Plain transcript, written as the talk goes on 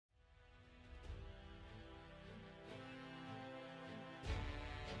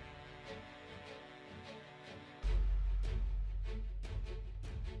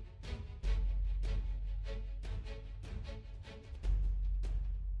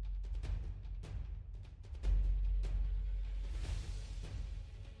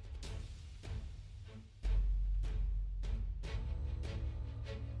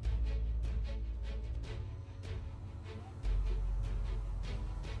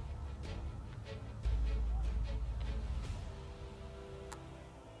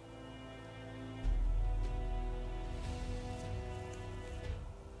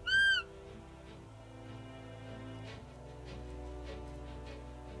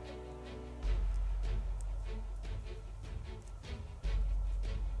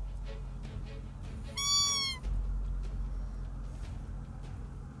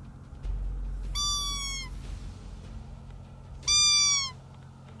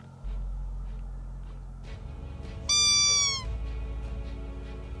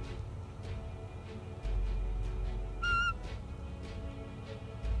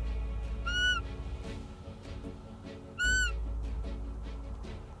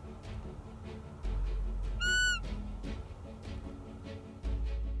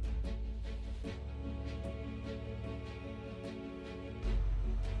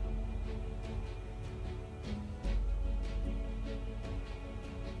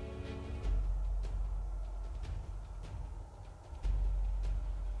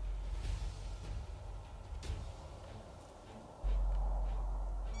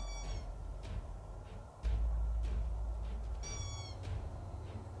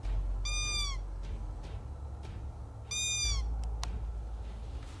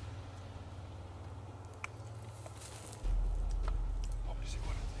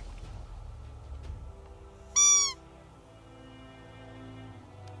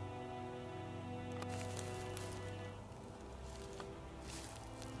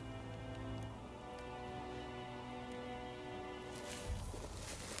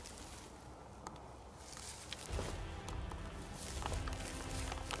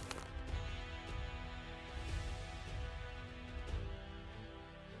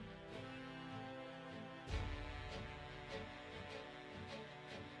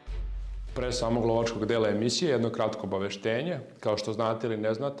Pre samog lovačkog dela emisije jedno kratko obaveštenje. Kao što znate ili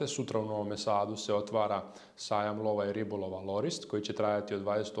ne znate, sutra u Novom Sadu se otvara sajam lova i ribolova Lorist, koji će trajati od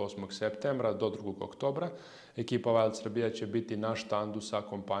 28. septembra do 2. oktobra. Ekipa WILD Srbija će biti na štandu sa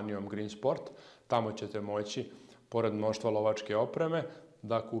kompanijom Green Sport. Tamo ćete moći, pored mnoštva lovačke opreme,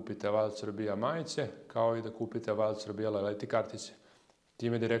 da kupite WILD Srbija majice, kao i da kupite WILD Srbija leleti kartice.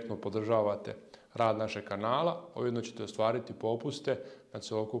 Time direktno podržavate rad našeg kanala, ujedno ćete ostvariti popuste na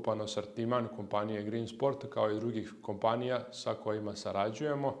celokupan asortiman kompanije Green Sport, kao i drugih kompanija sa kojima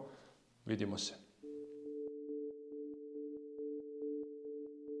sarađujemo. Vidimo se.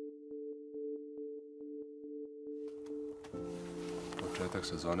 Početak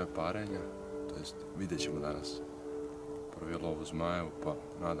sezone parenja, to jest vidjet ćemo danas prvi lov u zmajevu, pa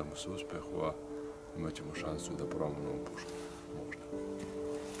nadamo se uspehu, a imat ćemo šansu da probamo novu pušku. Možda.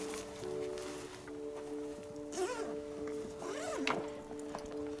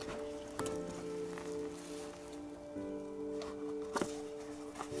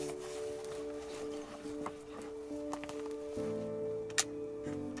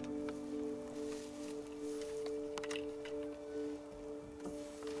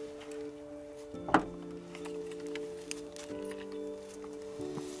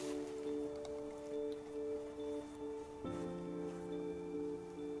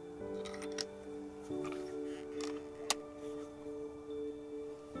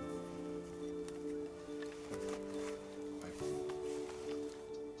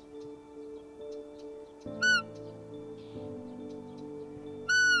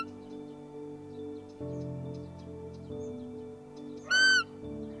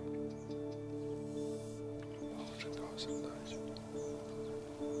 Srndaća.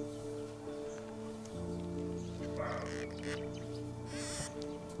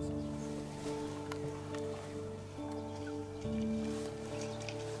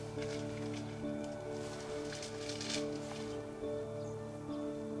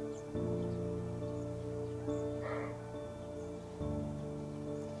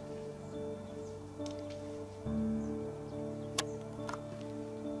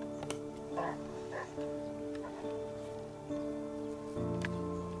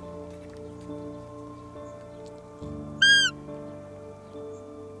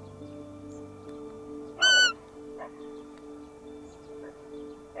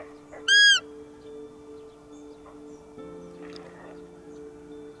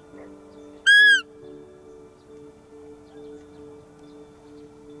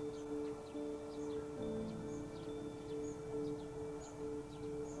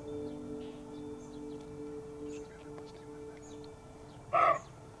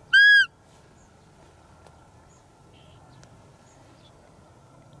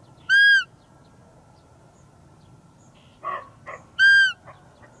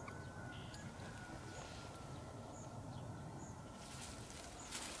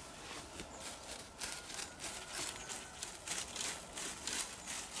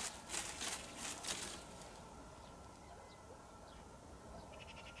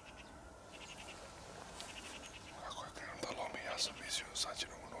 Sam mislio, sad će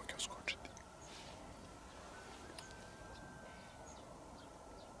nam u noge uskočiti.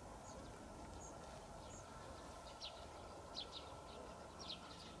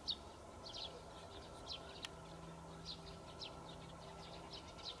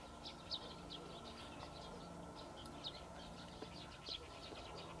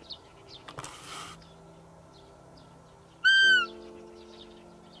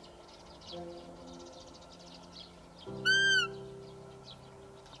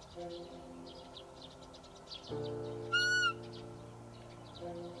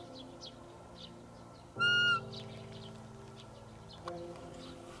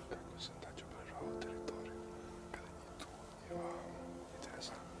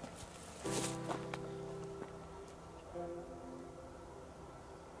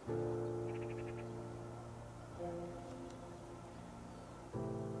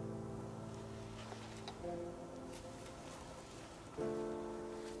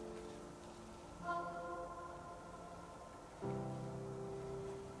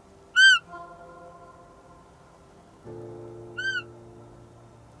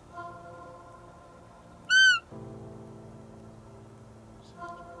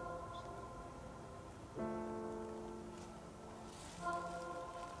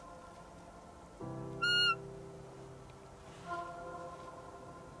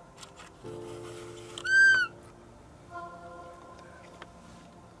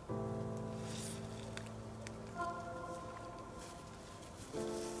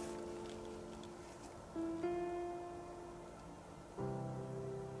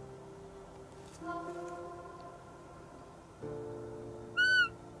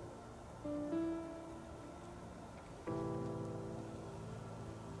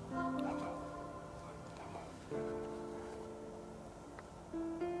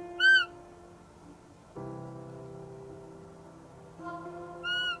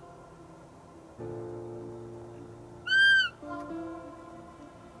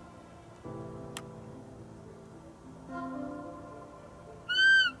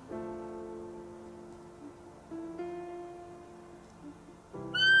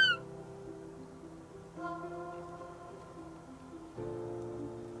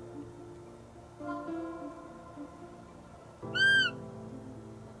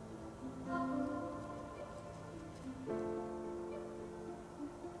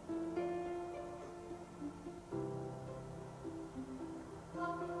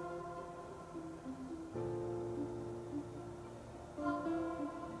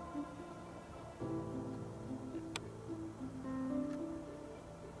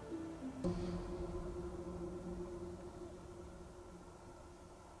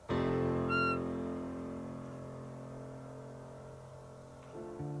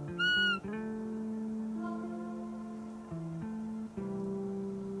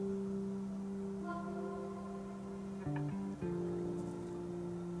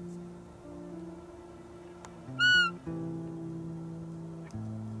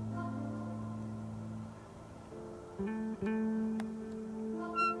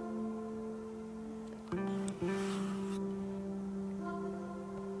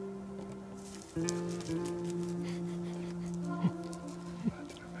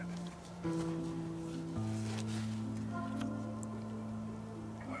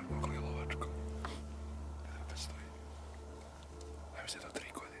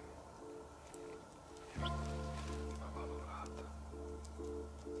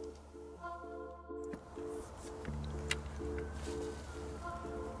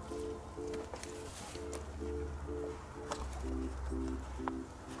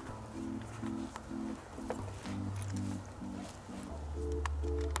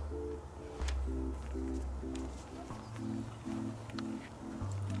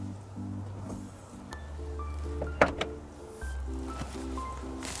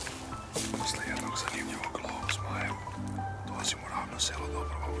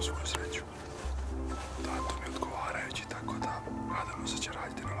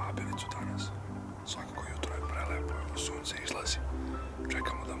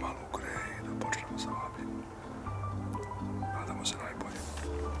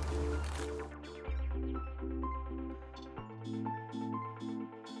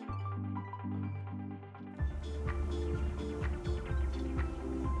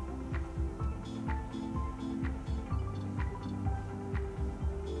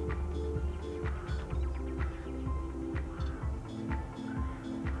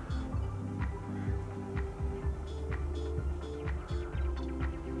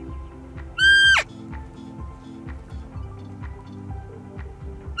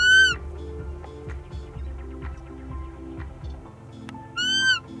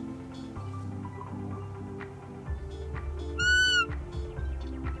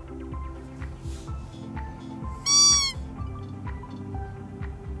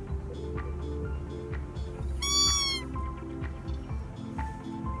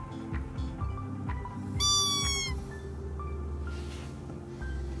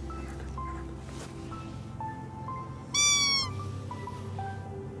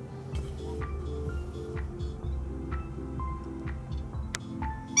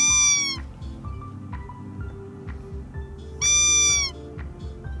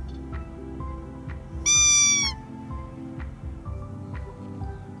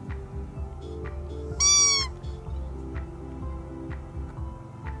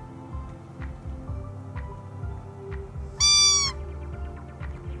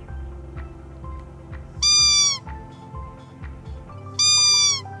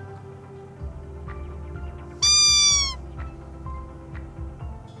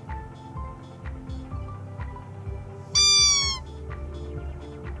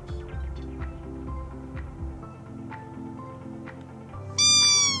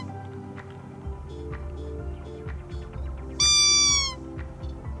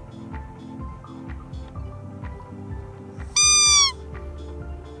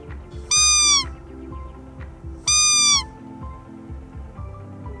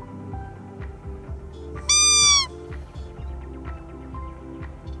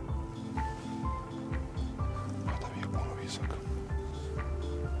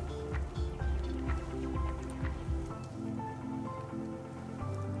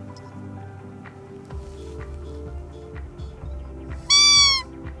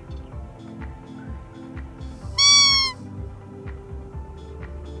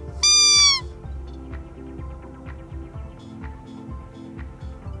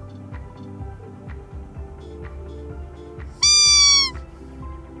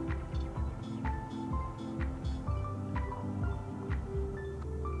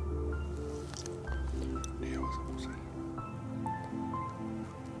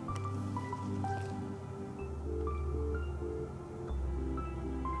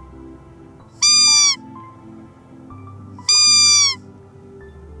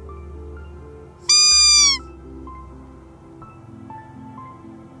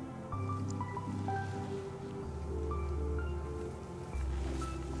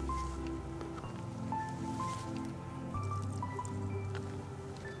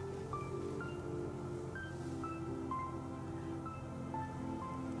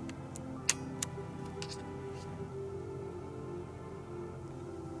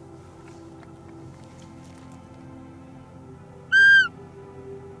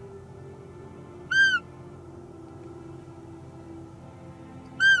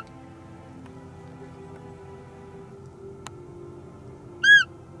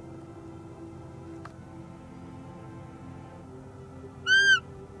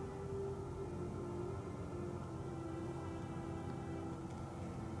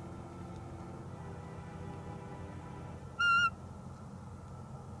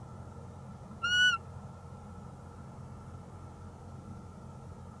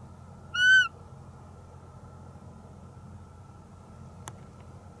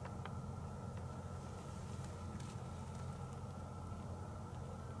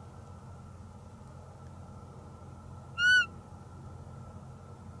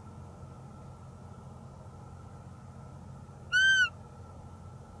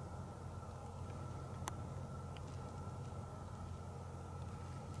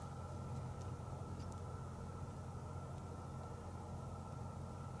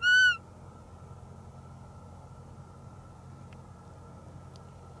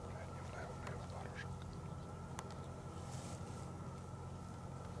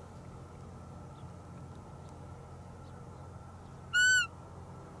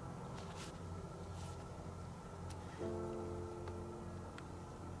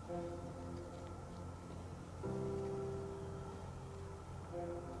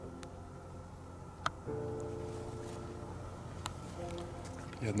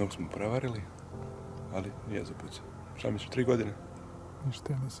 Jednog smo prevarili, ali nije zapucao. Šta misliš, 3 godine?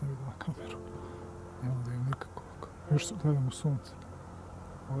 Ništa, ja nisam vidjela kameru. Ne mogu da im nikako. Još gledam u sunce.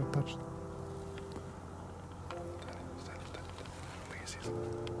 Ovo je tačno. Stani. Lizi.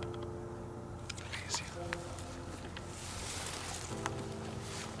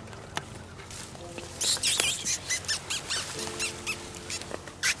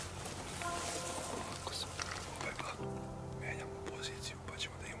 Ovako se upegla. Menjamo poziciju, pa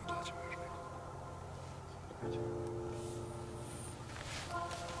ćemo da imamo dođemo još neko.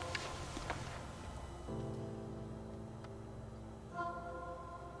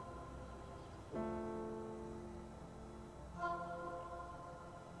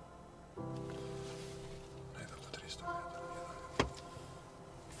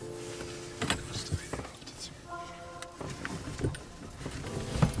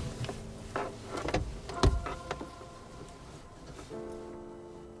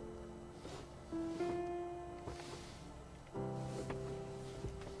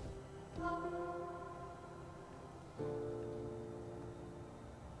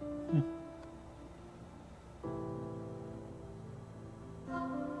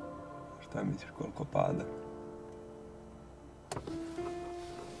 Šta misliš koliko pada?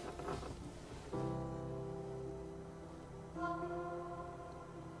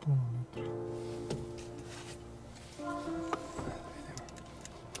 Puno metra.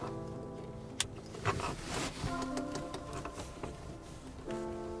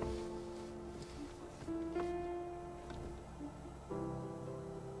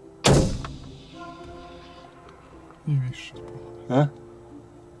 I više od pola. A?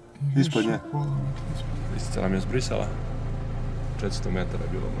 Ispod nje? Pola metra ispod. Lisica nam je zbrisala. 400 metara je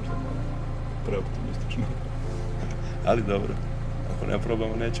bilo možda malo preoptimistično. Ali dobro, ako ne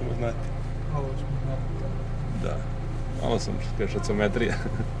probamo nećemo znati. Malo smo znali. Da, malo sam šacometrija.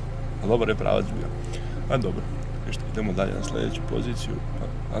 A dobar je pravac bio. A dobro, ništa, idemo dalje na sljedeću poziciju,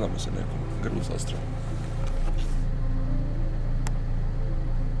 pa nadamo se nekom grlu zastrelu.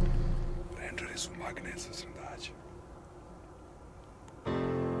 Rangeri su magnet za srndaće.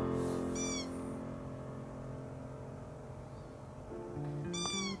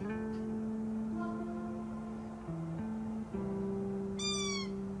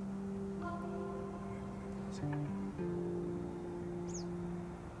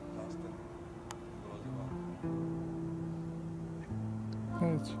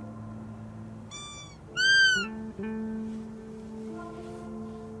 Neće.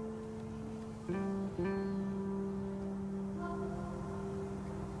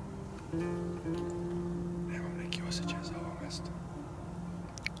 Nemam neki osjećaj za ovo mjesto.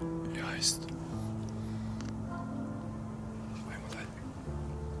 Ja isto. Ajmo dalje.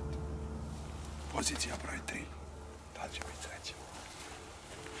 Pozicija broj 3. Da li će biti sreće?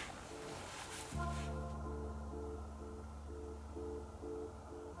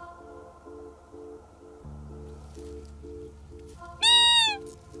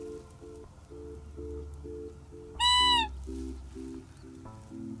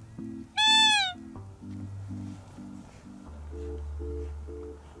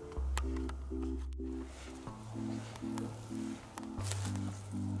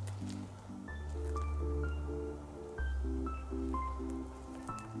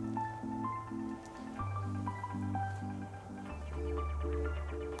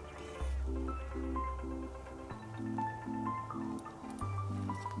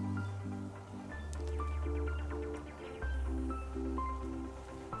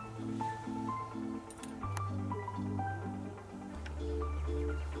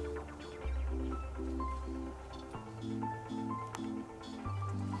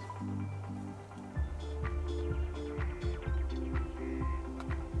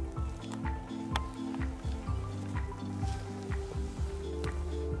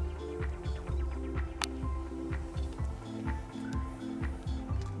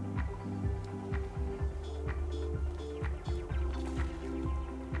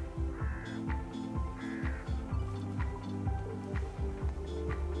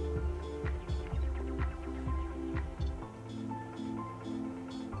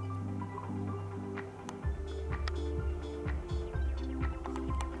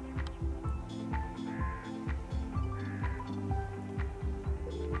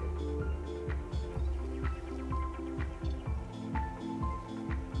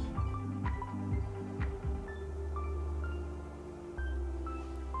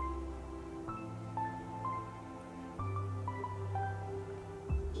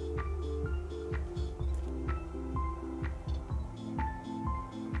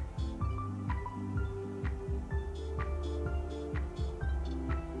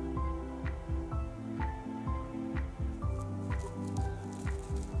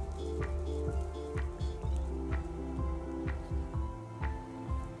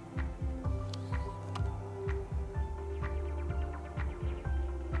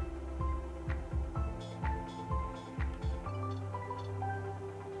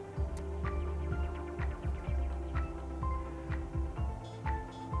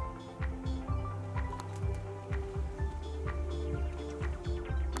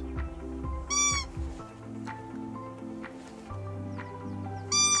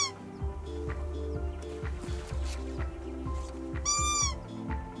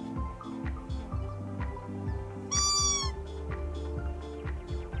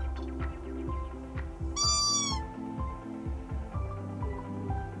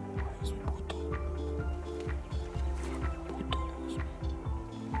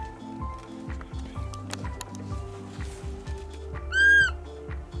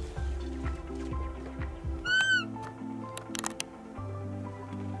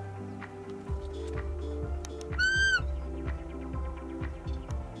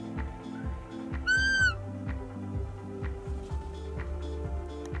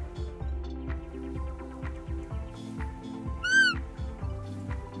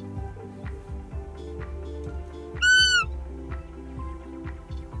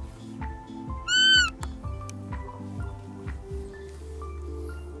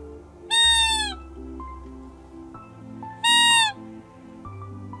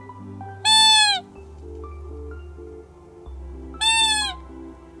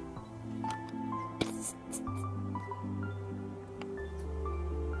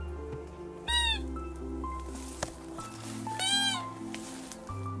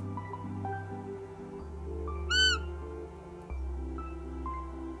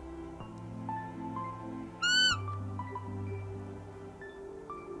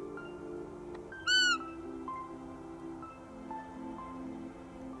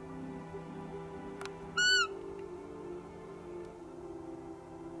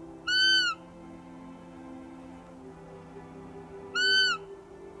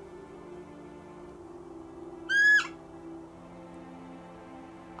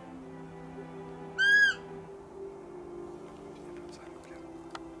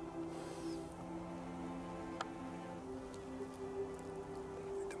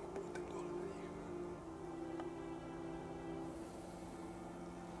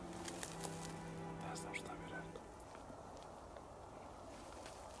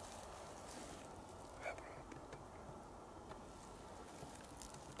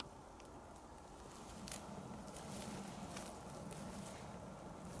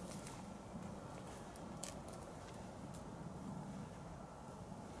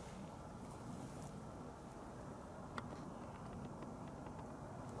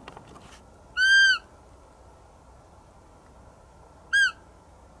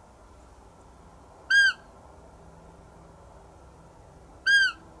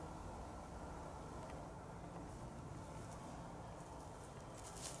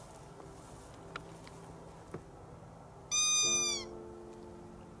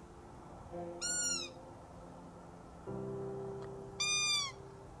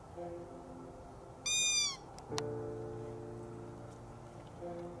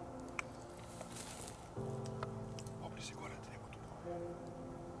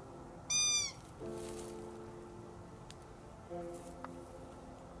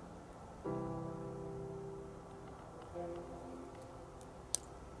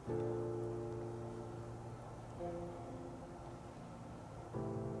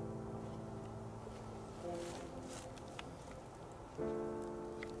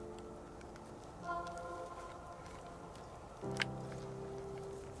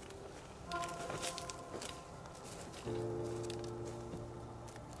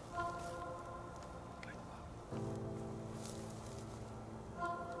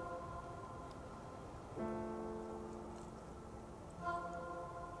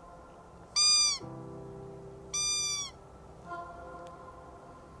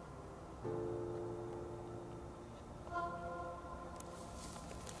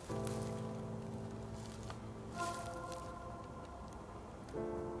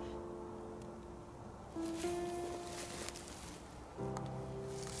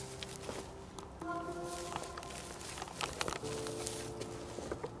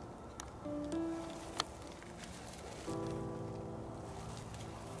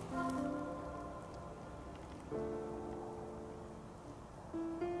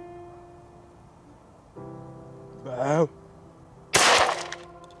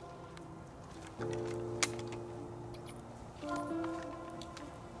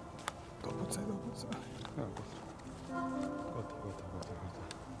 Dopucaj. Evo, gotovo.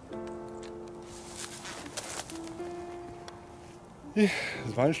 I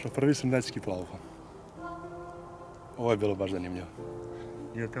zvanično prvi srndaćski Kiplauf. Ovo je bilo baš zanimljivo.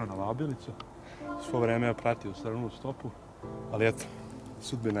 Nije teo na vabilicu, svo vreme je pratio srnu stopu, ali eto,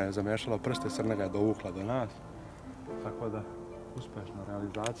 sudbina je zamešala prste, srna ga je dovukla do nas, tako da uspešna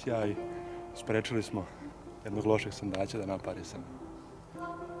realizacija i sprečili smo jednog lošeg srndaća da napari srnu.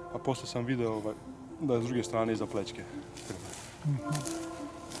 A posle sam video da je s druge strane iza plećke.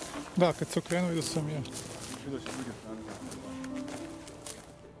 Da, kad se okrenuo vidio sam ja. Vidio si s druge strane.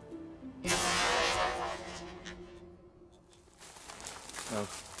 Evo,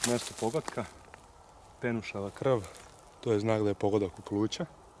 mjesto pogotka, penušava krv, to je znak da je pogodak u pluća.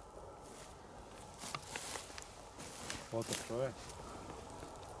 Foto čovjek.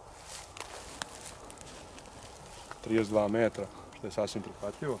 32 metra, što je sasvim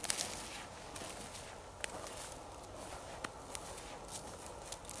prihvatljivo.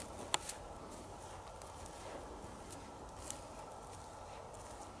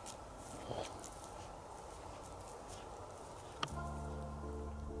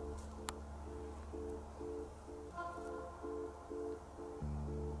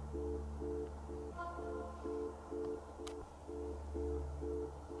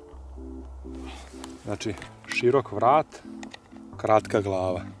 Znači, širok vrat, kratka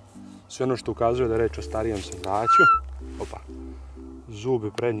glava. Sve ono što ukazuje da je reč o starijem srndaću. Opa.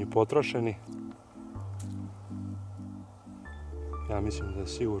 Zubi prednji potrošeni. Ja mislim da je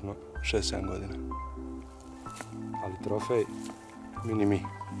sigurno 6-7 godina. Ali trofej mini.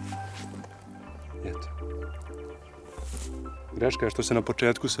 Eto. Greška je što se na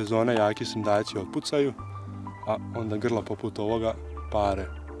početku sezone jaki srndaći otpucaju, a onda grla poput ovoga pare.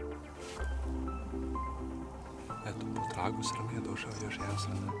 Eto, po tragu srne je došao još jedan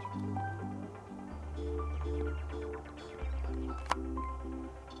srndać.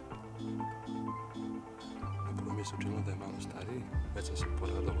 Prvo mi se učinilo da je malo stariji, već sam se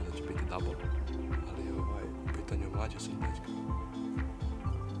ponadao da će biti double, ali je u pitanju mlađa srndaćka.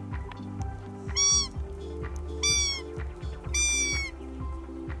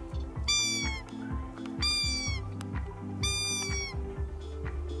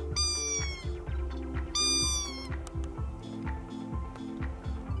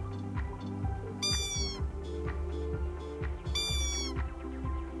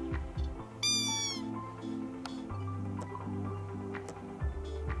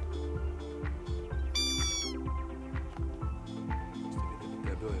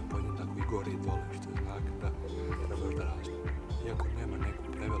 Gori i dole, što je znak da treba još da raste. Iako nema neku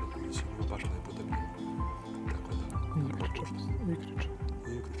preveliku visinu, baš lepo debljinu. Tako da...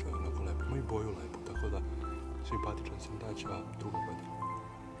 Ikriča je onako lepo. Ima i boju lepo, tako da simpatičan srndać, a druga godina.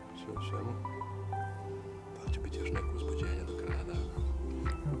 Sve u svemu. Da će biti još neko uzbuđenje do kraja dana.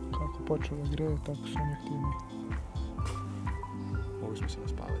 Kako počelo greje, tako su oni aktivni. Mogli smo se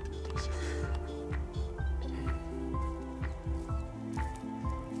naspavati jutros.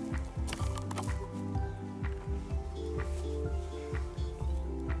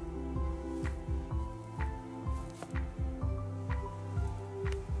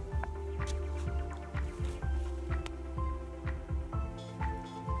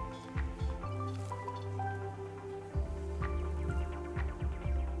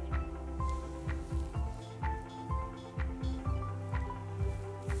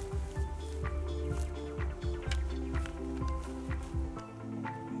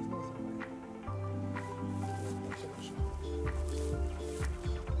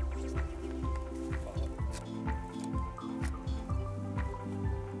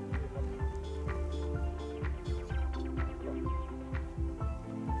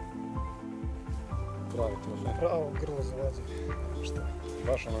 Pravo grlo zalazi. Šta?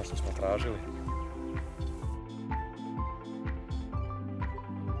 Baš ono što smo tražili.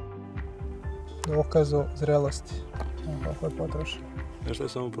 Dokaz o zrelosti. Kako je potrošeno. Nešto je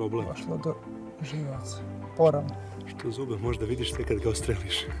samo problem. Došlo do živaca. Poravno. Što zube možda vidiš sve kad ga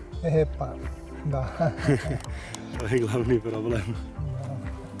ostreliš. Pa, da. To je glavni problem. Da.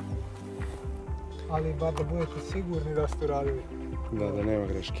 Ali bar da budete sigurni da ste uradili. Da nema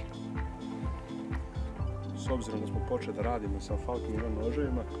greške. S obzirom da smo počeli da radimo sa falkinirim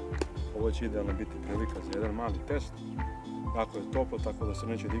noževima, ovo će idealno biti prilika za jedan mali test. Jako je toplo, tako da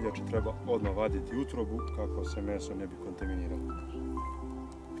srneće divljače treba odmah vaditi utrobu kako se meso ne bi kontaminiralo.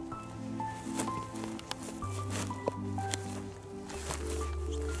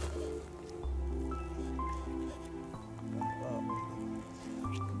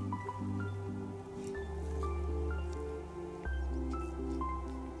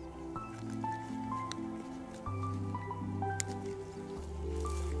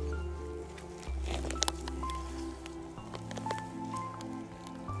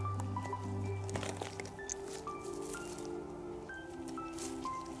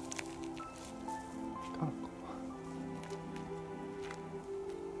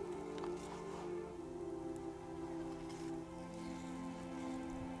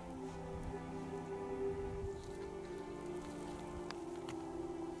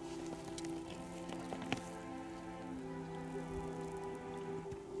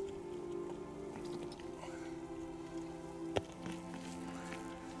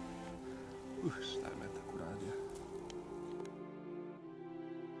 Šta